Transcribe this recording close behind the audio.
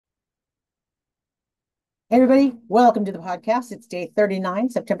Hey, everybody, welcome to the podcast. It's day 39,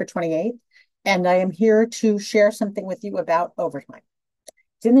 September 28th, and I am here to share something with you about overtime.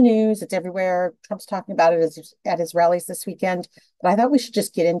 It's in the news, it's everywhere. Trump's talking about it at his rallies this weekend, but I thought we should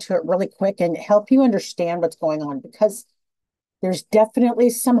just get into it really quick and help you understand what's going on because there's definitely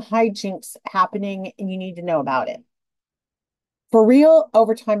some hijinks happening and you need to know about it. For real,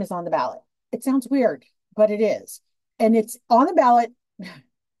 overtime is on the ballot. It sounds weird, but it is. And it's on the ballot.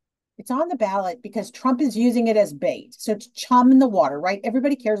 It's on the ballot because Trump is using it as bait. So it's chum in the water, right?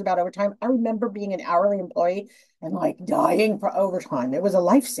 Everybody cares about overtime. I remember being an hourly employee and like dying for overtime. It was a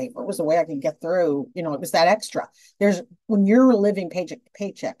lifesaver. It was the way I could get through. It was that extra. There's when you're living paycheck to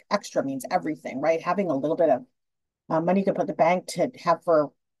paycheck, extra means everything, right? Having a little bit of money to put in the bank to have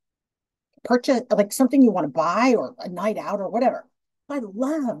for purchase, like something you want to buy or a night out or whatever. I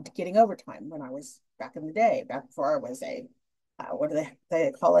loved getting overtime when I was back in the day, back before I was a what do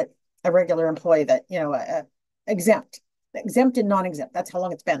they call it? A regular employee that, exempt and non-exempt. That's how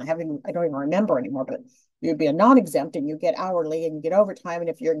long it's been. I don't even remember anymore, but you'd be a non-exempt and you get hourly and you get overtime. And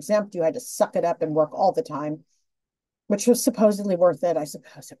if you're exempt, you had to suck it up and work all the time, which was supposedly worth it. I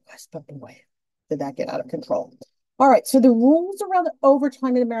suppose it was, but boy, did that get out of control. All right. So the rules around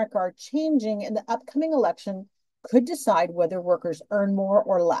overtime in America are changing, and the upcoming election could decide whether workers earn more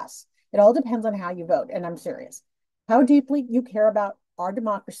or less. It all depends on how you vote. And I'm serious. How deeply you care about our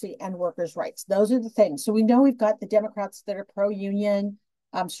democracy and workers' rights. Those are the things. So we know we've got the Democrats that are pro-union,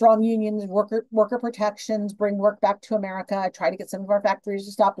 strong unions, worker protections, bring work back to America, try to get some of our factories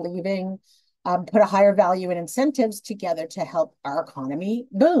to stop leaving, put a higher value and incentives together to help our economy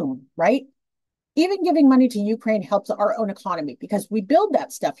boom, right? Even giving money to Ukraine helps our own economy because we build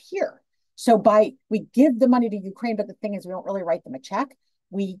that stuff here. So we give the money to Ukraine, but the thing is we don't really write them a check.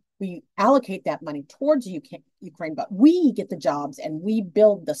 We allocate that money towards Ukraine, but we get the jobs and we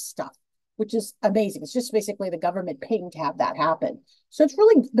build the stuff, which is amazing. It's just basically the government paying to have that happen. So it's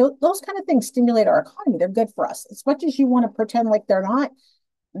really those kind of things stimulate our economy. They're good for us. As much as you want to pretend like they're not,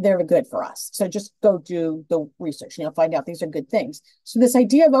 they're good for us. So just go do the research and you'll find out these are good things. So this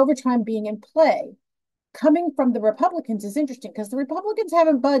idea of overtime being in play coming from the Republicans is interesting because the Republicans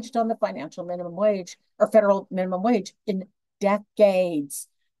haven't budged on the financial minimum wage or federal minimum wage in decades.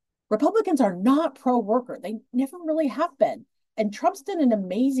 Republicans are not pro worker. They never really have been. And Trump's done an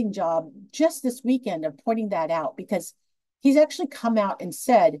amazing job just this weekend of pointing that out because he's actually come out and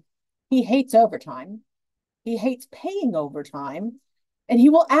said he hates overtime. He hates paying overtime. And he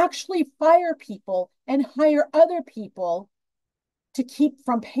will actually fire people and hire other people to keep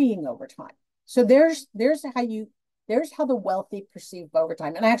from paying overtime. So there's how the wealthy perceive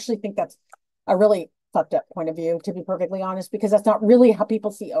overtime. And I actually think that's a really fucked up point of view, to be perfectly honest, because that's not really how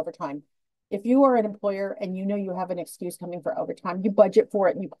people see overtime. If you are an employer and you know you have an excuse coming for overtime, you budget for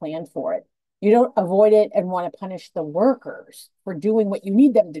it and you plan for it. You don't avoid it and want to punish the workers for doing what you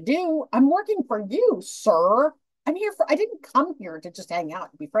need them to do. I'm working for you, sir. I didn't come here to just hang out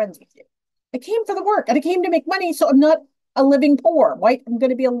and be friends with you. I came for the work and I came to make money. So I'm not a living poor, right? I'm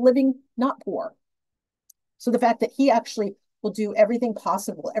going to be a living not poor. So the fact that he actually will do everything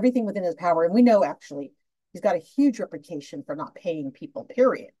possible, everything within his power, and we know actually he's got a huge reputation for not paying people,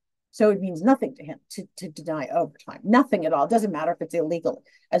 period. So it means nothing to him to deny overtime, nothing at all. It doesn't matter if it's illegal.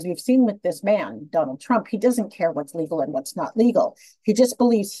 As we've seen with this man, Donald Trump, he doesn't care what's legal and what's not legal. He just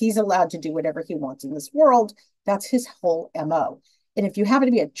believes he's allowed to do whatever he wants in this world. That's his whole MO. And if you happen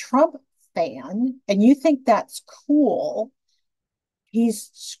to be a Trump fan and you think that's cool, he's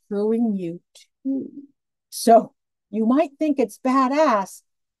screwing you too. So you might think it's badass,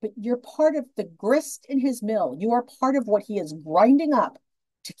 but you're part of the grist in his mill. You are part of what he is grinding up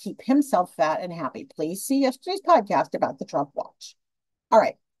to keep himself fat and happy. Please see yesterday's podcast about the Trump watch. All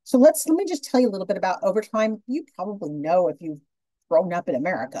right. So let me just tell you a little bit about overtime. You probably know if you've grown up in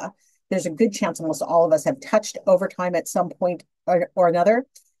America, there's a good chance almost all of us have touched overtime at some point or another.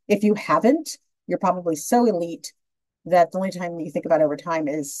 If you haven't, you're probably so elite that the only time you think about overtime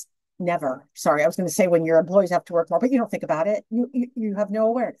is never. Sorry, I was going to say when your employees have to work more, but you don't think about it. You have no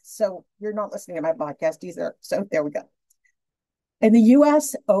awareness. So you're not listening to my podcast either. So there we go. In the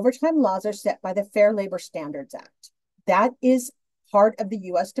US, overtime laws are set by the Fair Labor Standards Act. That is part of the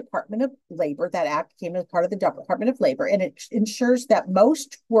US Department of Labor. That act came as part of the Department of Labor, and it ensures that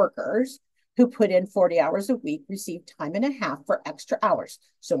most workers who put in 40 hours a week receive time and a half for extra hours.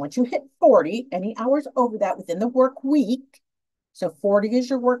 So once you hit 40, any hours over that within the work week, so 40 is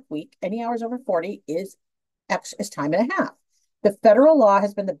your work week, any hours over 40 is time and a half. The federal law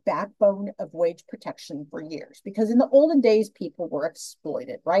has been the backbone of wage protection for years because in the olden days, people were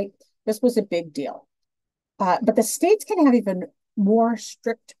exploited, right? This was a big deal. But the states can have even more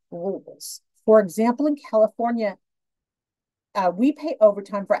strict rules For example, in California, we pay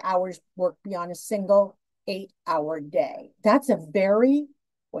overtime for hours worked beyond a single 8-hour day. That's a very,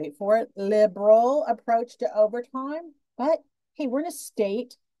 wait for it, liberal approach to overtime. But hey, we're in a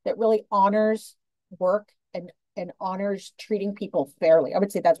state that really honors work and honors treating people fairly. I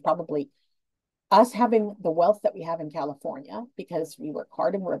would say that's probably us having the wealth that we have in California because we work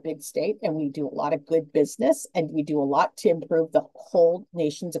hard and we're a big state and we do a lot of good business and we do a lot to improve the whole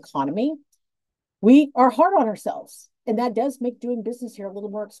nation's economy. We are hard on ourselves, and that does make doing business here a little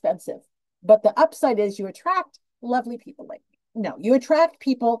more expensive. But the upside is you attract lovely people like me. No, you attract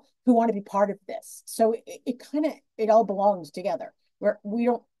people who want to be part of this. So it kind of it all belongs together. Where we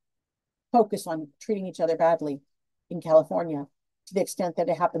don't focus on treating each other badly in California to the extent that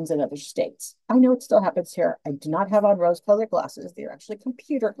it happens in other states. I know it still happens here. I do not have on rose-colored glasses. They're actually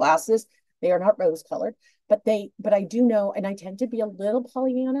computer glasses. They are not rose-colored, but I do know, and I tend to be a little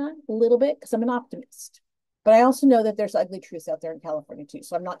Pollyanna, a little bit, because I'm an optimist. But I also know that there's ugly truths out there in California too.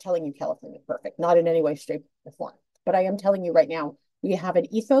 So I'm not telling you California is perfect, not in any way, shape, or form. But I am telling you right now, we have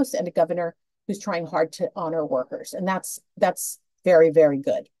an ethos and a governor who's trying hard to honor workers, and that's very, very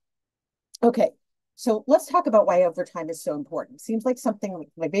good. Okay, so let's talk about why overtime is so important. Seems like something like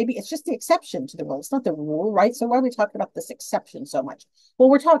my baby, it's just the exception to the rule. It's not the rule, right? So why are we talking about this exception so much? Well,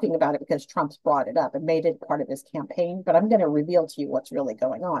 we're talking about it because Trump's brought it up and made it part of his campaign, but I'm going to reveal to you what's really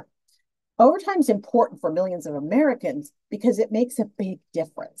going on. Overtime is important for millions of Americans because it makes a big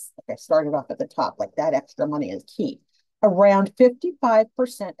difference. Like I started off at the top, like that extra money is key. Around 55%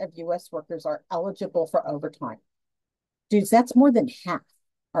 of US workers are eligible for overtime. Dudes, that's more than half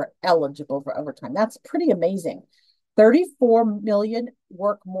are eligible for overtime. That's pretty amazing. 34 million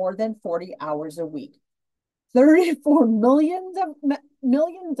work more than 40 hours a week. 34 millions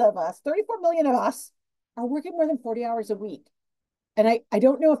of us, 34 million of us are working more than 40 hours a week. And I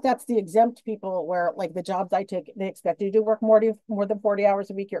don't know if that's the exempt people where like the jobs I took, they expected you to work more than 40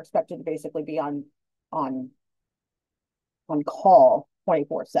 hours a week. You're expected to basically be on on call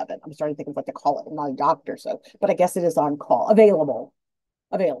 24/7. I'm starting to think of what to call it. I'm not a doctor, so but I guess it is on call, available.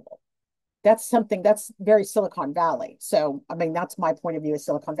 That's something that's very Silicon Valley. So, I mean, that's my point of view of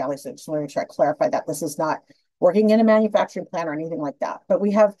Silicon Valley. So, I just want to make sure I clarify that this is not working in a manufacturing plant or anything like that. But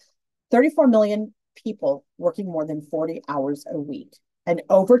we have 34 million people working more than 40 hours a week. And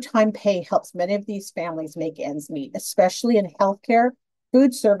overtime pay helps many of these families make ends meet, especially in healthcare,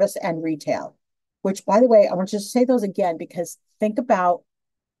 food service, and retail. Which, by the way, I want you to say those again because think about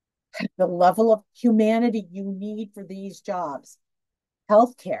the level of humanity you need for these jobs.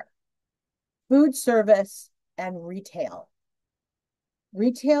 Healthcare, food service, and retail.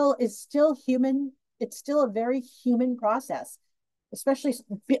 Retail is still human. It's still a very human process, especially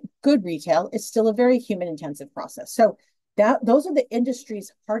good retail. It's still a very human intensive process. So those are the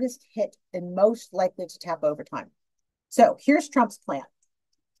industries hardest hit and most likely to tap overtime. So here's Trump's plan.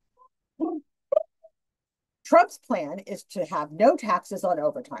 Trump's plan is to have no taxes on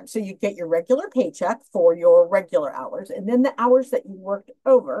overtime. So you get your regular paycheck for your regular hours. And then the hours that you worked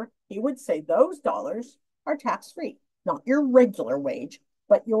over, he would say those dollars are tax-free, not your regular wage,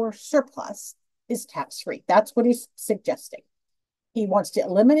 but your surplus is tax-free. That's what he's suggesting. He wants to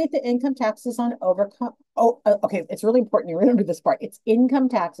eliminate the income taxes on overcome. Oh, okay. It's really important you remember this part. It's income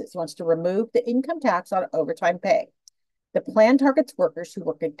taxes. He wants to remove the income tax on overtime pay. The plan targets workers who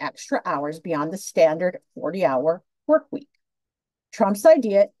work in extra hours beyond the standard 40-hour work week. Trump's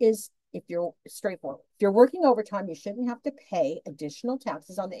idea is if you're straightforward, if you're working overtime, you shouldn't have to pay additional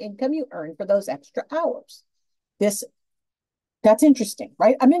taxes on the income you earn for those extra hours. That's interesting,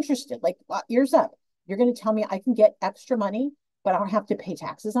 right? I'm interested. Like, ears up. You're going to tell me I can get extra money, but I don't have to pay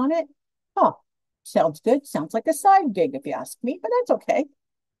taxes on it? Oh, sounds good. Sounds like a side gig if you ask me, but that's okay.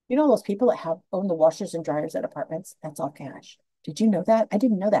 You know those people that own the washers and dryers at apartments? That's all cash. Did you know that? I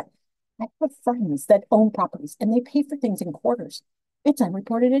didn't know that. I have friends that own properties and they pay for things in quarters. It's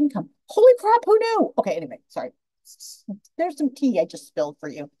unreported income. Holy crap, who knew? Okay, anyway, sorry. There's some tea I just spilled for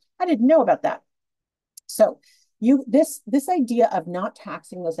you. I didn't know about that. So this idea of not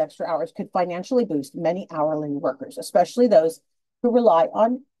taxing those extra hours could financially boost many hourly workers, especially those who rely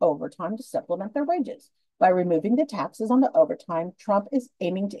on overtime to supplement their wages. By removing the taxes on the overtime, Trump is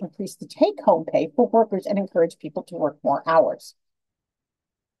aiming to increase the take-home pay for workers and encourage people to work more hours.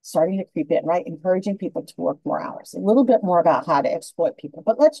 Starting to creep in, right? Encouraging people to work more hours. A little bit more about how to exploit people.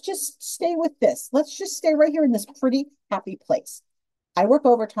 But let's just stay with this. Let's just stay right here in this pretty happy place. I work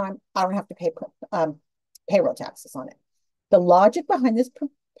overtime. I don't have to pay payroll taxes on it. The logic behind this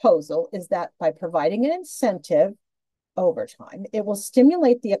proposal is that by providing an incentive overtime, it will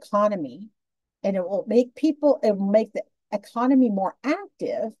stimulate the economy and it will make the economy more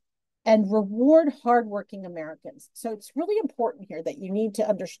active and reward hardworking Americans. So it's really important here that you need to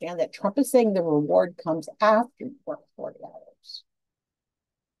understand that Trump is saying the reward comes after you work 40 hours.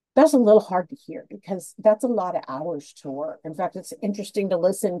 That's a little hard to hear because that's a lot of hours to work. In fact, it's interesting to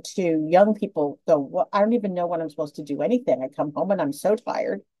listen to young people go, well, I don't even know when I'm supposed to do anything. I come home and I'm so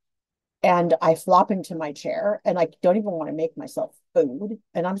tired and I flop into my chair and I don't even want to make myself food.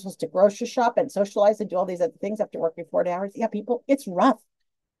 And I'm supposed to grocery shop and socialize and do all these other things after working 40 hours. Yeah, people, it's rough.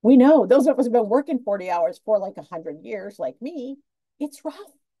 We know those of us who've been working 40 hours for like 100 years, like me, it's rough.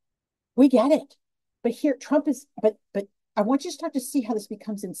 We get it. But here, Trump is, but I want you to start to see how this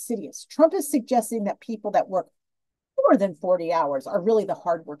becomes insidious. Trump is suggesting that people that work more than 40 hours are really the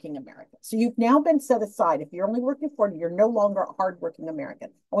hardworking Americans. So you've now been set aside. If you're only working 40, you're no longer a hardworking American.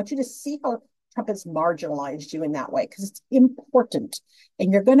 I want you to see how Trump has marginalized you in that way because it's important.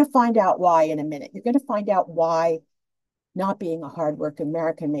 And you're going to find out why in a minute. You're going to find out why not being a hardworking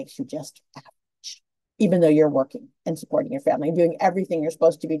American makes you just average, even though you're working and supporting your family and doing everything you're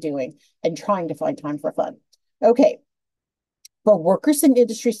supposed to be doing and trying to find time for fun. Okay. For workers in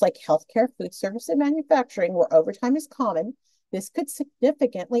industries like healthcare, food service, and manufacturing, where overtime is common, this could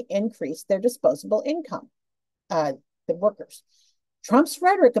significantly increase their disposable income, the workers. Trump's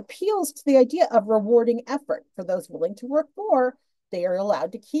rhetoric appeals to the idea of rewarding effort. For those willing to work more, they are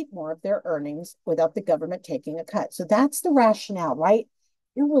allowed to keep more of their earnings without the government taking a cut. So that's the rationale, right?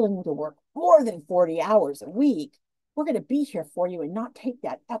 You're willing to work more than 40 hours a week. We're going to be here for you and not take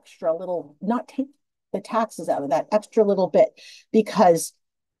that extra little, not take the taxes out of that extra little bit because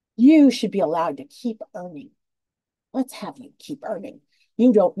you should be allowed to keep earning. Let's have you keep earning.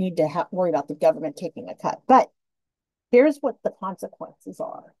 You don't need to worry about the government taking a cut. But here's what the consequences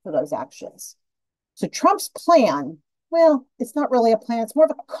are for those actions. So Trump's plan, well, it's not really a plan. It's more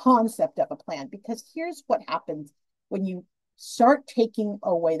of a concept of a plan because here's what happens when you start taking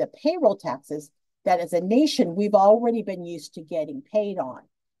away the payroll taxes that as a nation, we've already been used to getting paid on.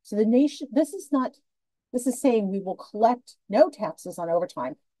 So the nation, this is saying we will collect no taxes on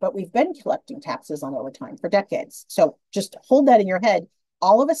overtime, but we've been collecting taxes on overtime for decades. So just hold that in your head.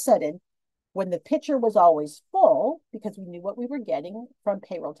 All of a sudden, when the pitcher was always full, because we knew what we were getting from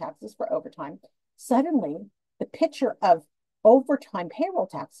payroll taxes for overtime, suddenly the pitcher of overtime payroll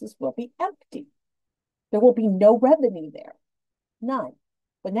taxes will be empty. There will be no revenue there, none.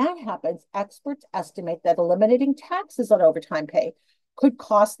 When that happens, experts estimate that eliminating taxes on overtime pay could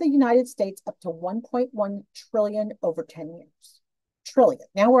cost the United States up to 1.1 trillion over 10 years. Trillion.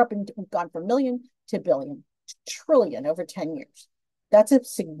 Now we've gone from million to billion, trillion over 10 years. That's a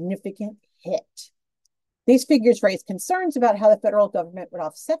significant hit. These figures raise concerns about how the federal government would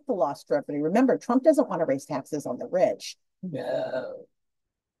offset the lost revenue. Remember, Trump doesn't want to raise taxes on the rich. No.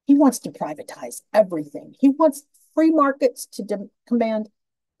 He wants to privatize everything. He wants free markets to command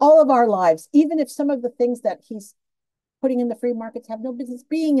all of our lives, even if some of the things that he's putting in the free markets have no business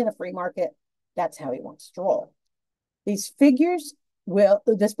being in a free market. That's how he wants to roll. These figures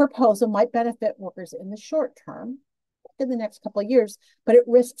this proposal might benefit workers in the short term, in the next couple of years, but it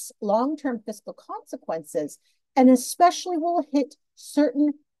risks long-term fiscal consequences and especially will hit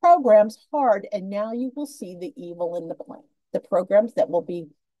certain programs hard. And now you will see the evil in the plan. The programs that will be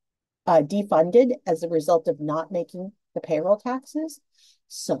defunded as a result of not making the payroll taxes,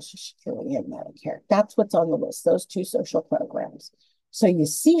 Social Security and Medicare. That's what's on the list, those two social programs. So you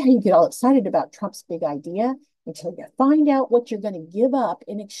see how you get all excited about Trump's big idea until you find out what you're going to give up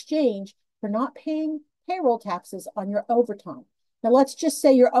in exchange for not paying payroll taxes on your overtime. Now, let's just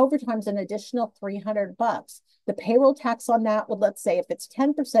say your overtime's an additional $300. The payroll tax on that would, let's say, if it's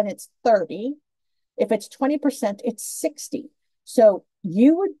 10%, it's 30. If it's 20%, it's 60. So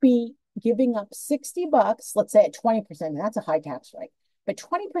you would be giving up $60, let's say at 20%, and that's a high tax rate, but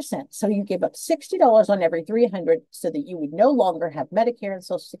 20%. So you give up $60 on every 300 so that you would no longer have Medicare and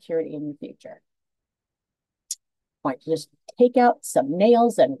Social Security in the future. Why don't you just take out some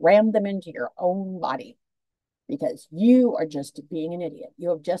nails and ram them into your own body because you are just being an idiot. You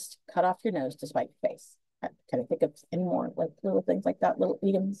have just cut off your nose to spite your face. Can I think of any more like little things like that, little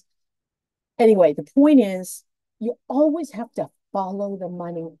idioms? Anyway, the point is you always have to follow the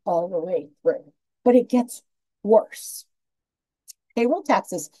money all the way through, but it gets worse. Payroll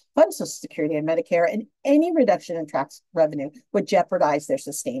taxes fund Social Security and Medicare, and any reduction in tax revenue would jeopardize their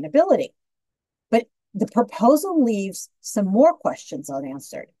sustainability. But the proposal leaves some more questions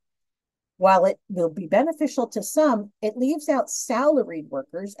unanswered. While it will be beneficial to some, it leaves out salaried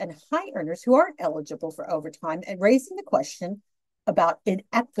workers and high earners who aren't eligible for overtime and raising the question about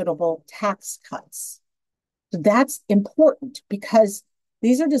inequitable tax cuts. So that's important because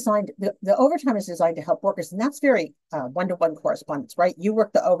These are designed, the overtime is designed to help workers, and that's very one-to-one correspondence, right? You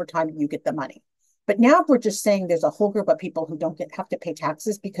work the overtime, you get the money. But now if we're just saying there's a whole group of people who don't have to pay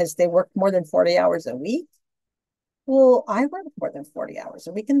taxes because they work more than 40 hours a week. Well, I work more than 40 hours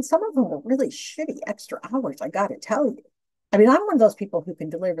a week, and some of them were really shitty extra hours, I got to tell you. I mean, I'm one of those people who can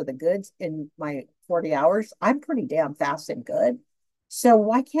deliver the goods in my 40 hours. I'm pretty damn fast and good. So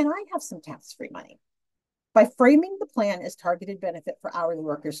why can't I have some tax-free money? By framing the plan as targeted benefit for hourly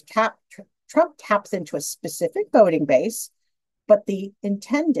workers, Trump taps into a specific voting base, but the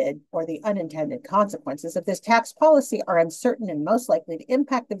intended or the unintended consequences of this tax policy are uncertain and most likely to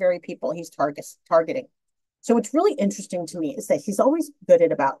impact the very people he's targeting. So what's really interesting to me is that he's always good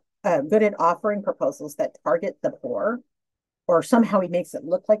at offering proposals that target the poor, or somehow he makes it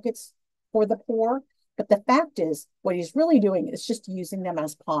look like it's for the poor. But the fact is, what he's really doing is just using them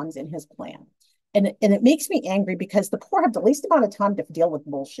as pawns in his plan. And it makes me angry because the poor have the least amount of time to deal with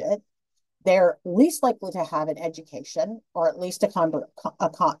bullshit. They're least likely to have an education or at least a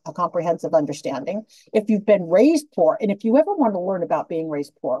comprehensive understanding. If you've been raised poor, and if you ever want to learn about being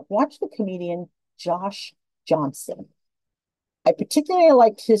raised poor, watch the comedian Josh Johnson. I particularly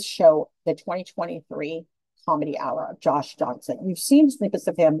liked his show, the 2023 Comedy Hour of Josh Johnson. You've seen snippets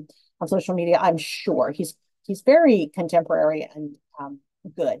of him on social media, I'm sure. He's very contemporary and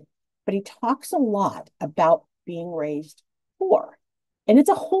good, but he talks a lot about being raised poor. And it's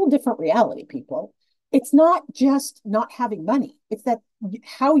a whole different reality, people. It's not just not having money. It's that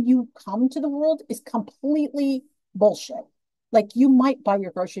how you come to the world is completely bullshit. Like you might buy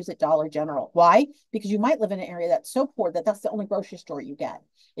your groceries at Dollar General. Why? Because you might live in an area that's so poor that that's the only grocery store you get.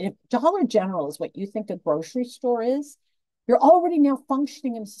 And if Dollar General is what you think a grocery store is, you're already now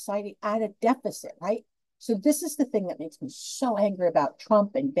functioning in society at a deficit, right? So this is the thing that makes me so angry about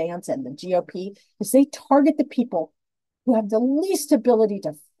Trump and Vance and the GOP is they target the people who have the least ability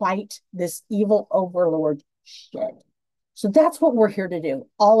to fight this evil overlord shit. So that's what we're here to do,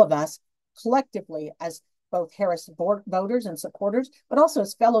 all of us collectively as both Harris voters and supporters, but also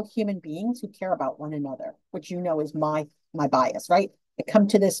as fellow human beings who care about one another, which you know is my bias, right? I come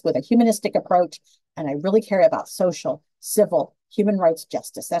to this with a humanistic approach, and I really care about social, civil, human rights,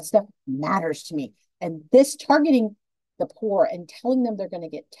 justice. That stuff matters to me. And this targeting the poor and telling them they're going to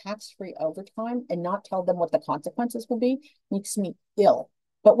get tax-free overtime and not tell them what the consequences will be makes me ill.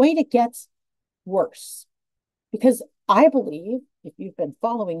 But wait, it gets worse. Because I believe, if you've been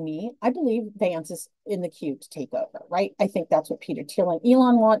following me, I believe Vance is in the queue to take over, right? I think that's what Peter Thiel and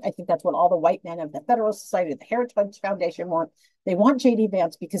Elon want. I think that's what all the white men of the Federalist Society, the Heritage Foundation want. They want JD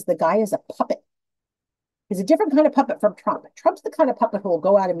Vance because the guy is a puppet. He's a different kind of puppet from Trump. Trump's the kind of puppet who will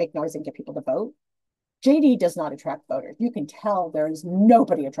go out and make noise and get people to vote. JD does not attract voters. You can tell there is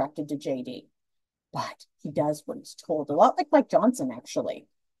nobody attracted to JD, but he does what he's told. A lot like Mike Johnson, actually.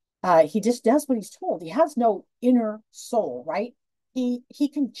 He just does what he's told. He has no inner soul, right? He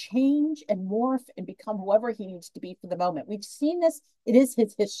can change and morph and become whoever he needs to be for the moment. We've seen this. It is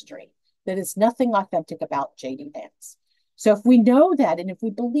his history. There is nothing authentic about JD Vance. So if we know that, and if we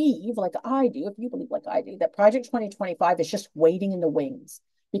believe, like I do, if you believe like I do, that Project 2025 is just waiting in the wings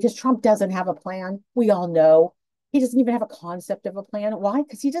because Trump doesn't have a plan, we all know. He doesn't even have a concept of a plan. Why?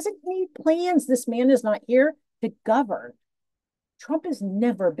 Because he doesn't need plans. This man is not here to govern. Trump has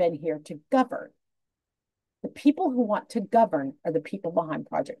never been here to govern. The people who want to govern are the people behind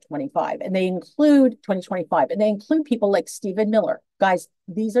Project 25, and they include 2025, and they include people like Stephen Miller. Guys,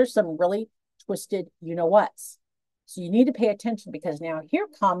 these are some really twisted you-know-whats. So you need to pay attention because now here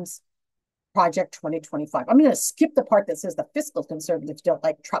comes Project 2025. I'm going to skip the part that says the fiscal conservatives don't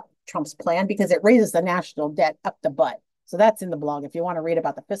like Trump's plan because it raises the national debt up the butt. So that's in the blog if you want to read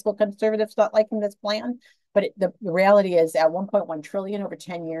about the fiscal conservatives not liking this plan. But the reality is at 1.1 trillion over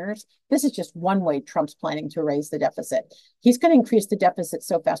 10 years, this is just one way Trump's planning to raise the deficit. He's going to increase the deficit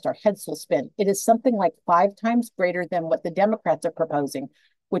so fast our heads will spin. It is something like 5 times greater than what the Democrats are proposing,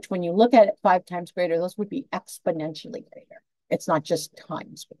 which when you look at it 5 times greater, those would be exponentially greater. It's not just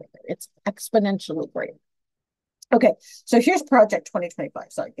times greater, it's exponentially greater. Okay, so here's Project 2025.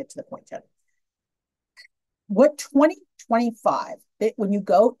 Sorry, get to the point, Jen. What 2025, when you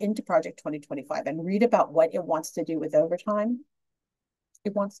go into Project 2025 and read about what it wants to do with overtime,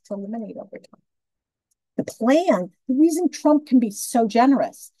 it wants to eliminate overtime. The plan, the reason Trump can be so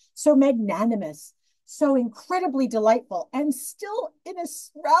generous, so magnanimous, so incredibly delightful, and still in a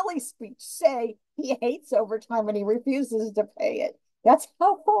rally speech say he hates overtime and he refuses to pay it. That's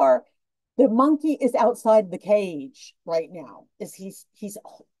how far the monkey is outside the cage right now. Is he's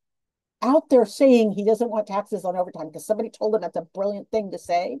out there saying he doesn't want taxes on overtime because somebody told him that's a brilliant thing to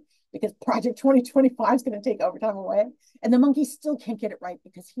say. because Project 2025 is going to take overtime away. And the monkey still can't get it right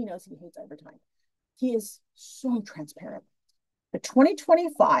because he knows he hates overtime. He is so transparent. But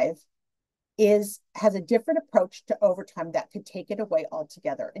 2025 has a different approach to overtime that could take it away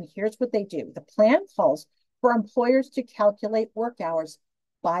altogether. And here's what they do. The plan calls for employers to calculate work hours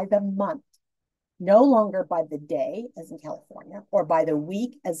by the month, no longer by the day, as in California, or by the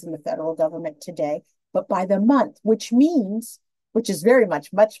week, as in the federal government today, but by the month, which means, which is very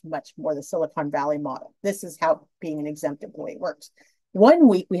much, much, much more the Silicon Valley model. This is how being an exempt employee works. 1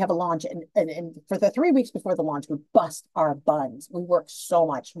 week we have a launch, and for the 3 weeks before the launch, we bust our buns. We work so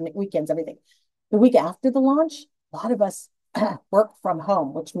much, weekends, everything. The week after the launch, a lot of us work from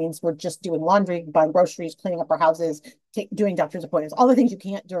home, which means we're just doing laundry, buying groceries, cleaning up our houses, doing doctor's appointments, all the things you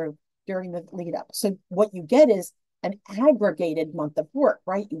can't do during the lead up. So what you get is an aggregated month of work,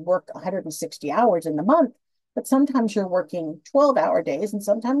 right? You work 160 hours in the month, but sometimes you're working 12-hour days and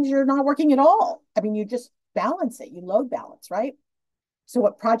sometimes you're not working at all. I mean, you just balance it, you load balance, right? So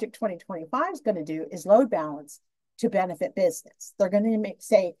what Project 2025 is going to do is load balance to benefit business. They're going to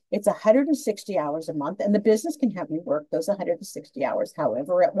say it's 160 hours a month, and the business can have you work those 160 hours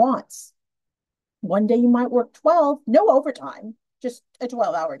however it wants. One day you might work 12, no overtime, just a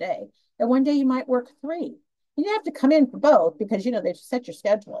 12-hour day. And one day you might work 3. You have to come in for both because, they've set your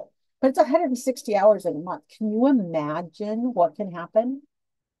schedule. But it's 160 hours in a month. Can you imagine what can happen?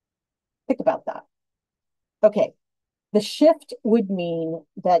 Think about that. Okay. The shift would mean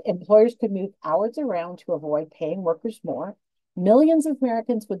that employers could move hours around to avoid paying workers more. Millions of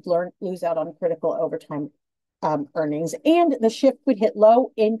Americans would lose out on critical overtime earnings, and the shift would hit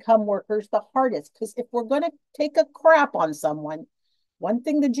low-income workers the hardest. Because if we're going to take a crap on someone, one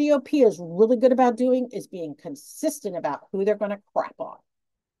thing the GOP is really good about doing is being consistent about who they're going to crap on.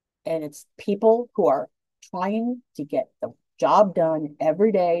 And it's people who are trying to get the job done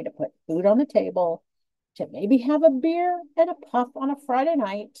every day, to put food on the table, to maybe have a beer and a puff on a Friday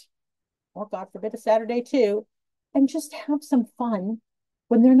night, or God forbid a Saturday too, and just have some fun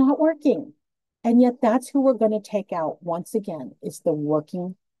when they're not working. And yet that's who we're going to take out once again, is the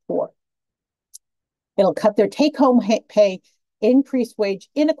working poor. It'll cut their take-home pay, increase wage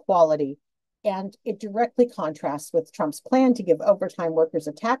inequality, and it directly contrasts with Trump's plan to give overtime workers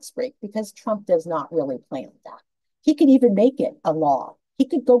a tax break, because Trump does not really plan that. He could even make it a law. He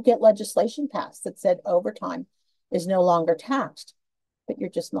could go get legislation passed that said overtime is no longer taxed, but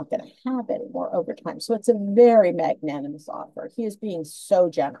you're just not going to have any more overtime. So it's a very magnanimous offer. He is being so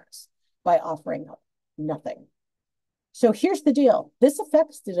generous by offering up nothing. So here's the deal. This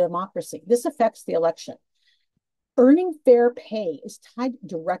affects the democracy. This affects the election. Earning fair pay is tied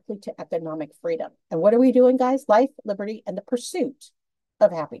directly to economic freedom. And what are we doing, guys? Life, liberty, and the pursuit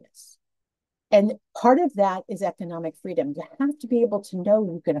of happiness. And part of that is economic freedom. You have to be able to know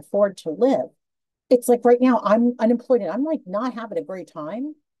you can afford to live. It's like right now, I'm unemployed and I'm like not having a great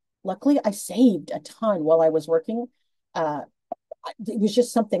time. Luckily, I saved a ton while I was working. It was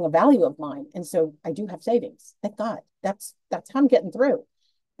just something, a value of mine. And so I do have savings. Thank God. That's how I'm getting through.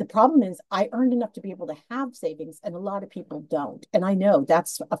 The problem is I earned enough to be able to have savings, and a lot of people don't. And I know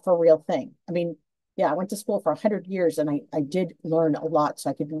that's a for real thing. I mean, yeah, I went to school for 100 years and I did learn a lot so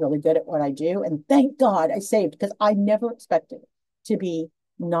I could be really good at what I do. And thank God I saved, because I never expected to be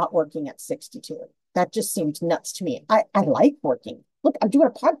not working at 62. That just seemed nuts to me. I like working. Look, I'm doing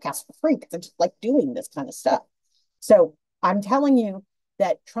a podcast for free because I just like doing this kind of stuff. So I'm telling you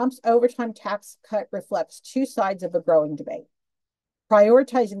that Trump's overtime tax cut reflects two sides of a growing debate.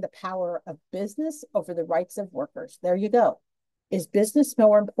 Prioritizing the power of business over the rights of workers. There you go. Is business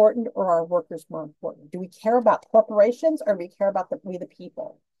more important, or are workers more important? Do we care about corporations, or do we care about we the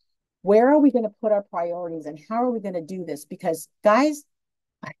people? Where are we going to put our priorities, and how are we going to do this? Because guys,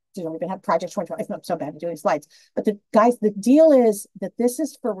 I don't even have Project 2020. I'm so bad at doing slides. But the deal is that this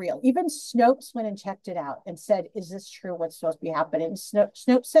is for real. Even Snopes went and checked it out and said, is this true? What's supposed to be happening?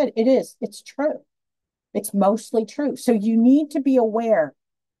 Snopes said it is. It's true. It's mostly true. So you need to be aware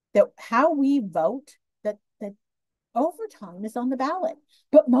that how we vote, that overtime is on the ballot.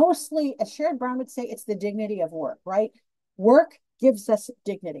 But mostly, as Sherrod Brown would say, it's the dignity of work, right? Work gives us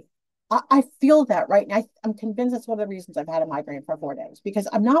dignity. I feel that right now. I'm convinced that's one of the reasons I've had a migraine for 4 days, because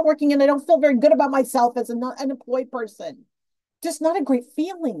I'm not working and I don't feel very good about myself as an employed person. Just not a great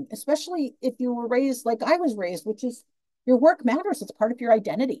feeling, especially if you were raised like I was raised, which is your work matters. It's part of your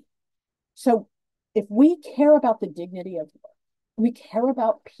identity. So if we care about the dignity of work, we care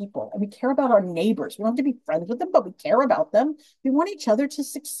about people, and we care about our neighbors. We don't have to be friends with them, but we care about them. We want each other to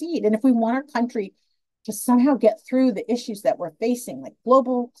succeed. And if we want our country to somehow get through the issues that we're facing, like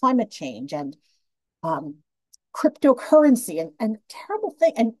global climate change and cryptocurrency and terrible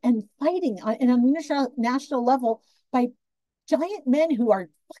thing and fighting on a national level by giant men who are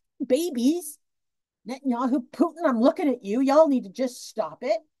babies. Netanyahu, Putin, I'm looking at you. Y'all need to just stop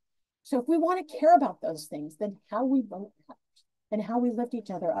it. So if we want to care about those things, then how we vote matters and how we lift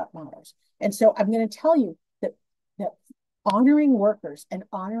each other up matters. And so I'm going to tell you that honoring workers and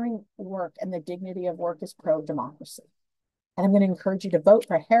honoring work and the dignity of work is pro-democracy. And I'm going to encourage you to vote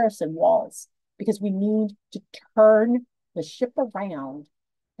for Harris and Walz because we need to turn the ship around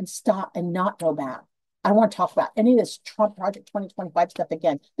and stop and not go back. I don't want to talk about any of this Trump Project 2025 stuff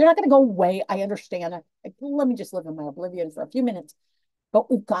again. They're not going to go away. I understand. Let me just live in my oblivion for a few minutes. But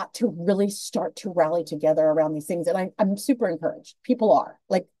we've got to really start to rally together around these things. And I'm super encouraged. People are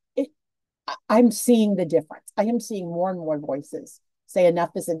like, I'm seeing the difference. I am seeing more and more voices say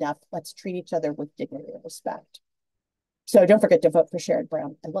enough is enough. Let's treat each other with dignity and respect. So don't forget to vote for Sherrod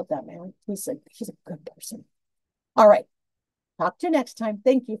Brown. I love that man. He's a good person. All right. Talk to you next time.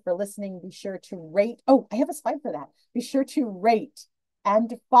 Thank you for listening. Be sure to rate. Oh, I have a slide for that. Be sure to rate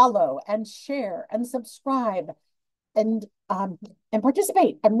and follow and share and subscribe and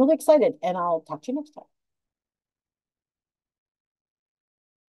participate. I'm really excited, and I'll talk to you next time.